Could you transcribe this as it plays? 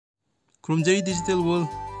Khorjei digital world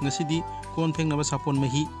ngasidi kon fengnaba sapon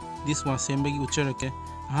mahi dishwash sembagi ucharake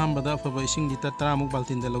ahambada afaba ising liter 10 muk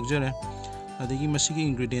baltin da logjare adagi masigi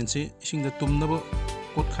ingredients se ising da tumnaba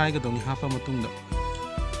kot khai ga doni hapa matungda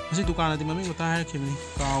masi dukan adi mami uta hai khimni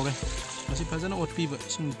kaawre masi phajana otpi ba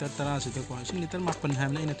ising liter 10 sida ko ising liter 8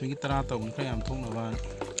 hamna ina tugi 10 ta un khayam thongna ba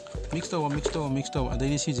mix to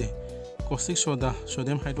adagi sije caustic soda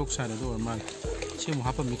sodium hydroxide do mal se mu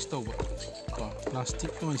hapa mix to ba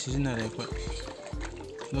plastic to sizinare ko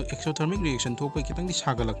exothermic reaction thok pai kitang di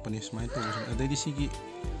sagalak pani smai to adai si gi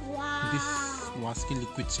this was ki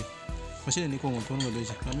liquid se masi ni ko ngon thon ga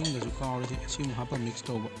se kaming ga ju ka ore si mu hapa mix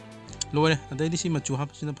to ba lore adai si machu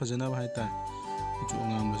hap sina phajana ba hai ta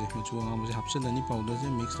machu angam se hapsel ani powder se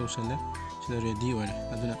mix to sele sila ready ore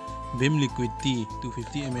aduna bim liquid tea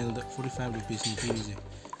 250 ml da 45 rupees ni pi je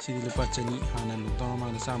si di lupa chani hana lockdown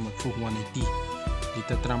ma da sama 180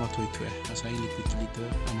 liter 3 ma thoi thoi asai liquid liter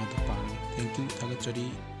ama to par thank you thaga chari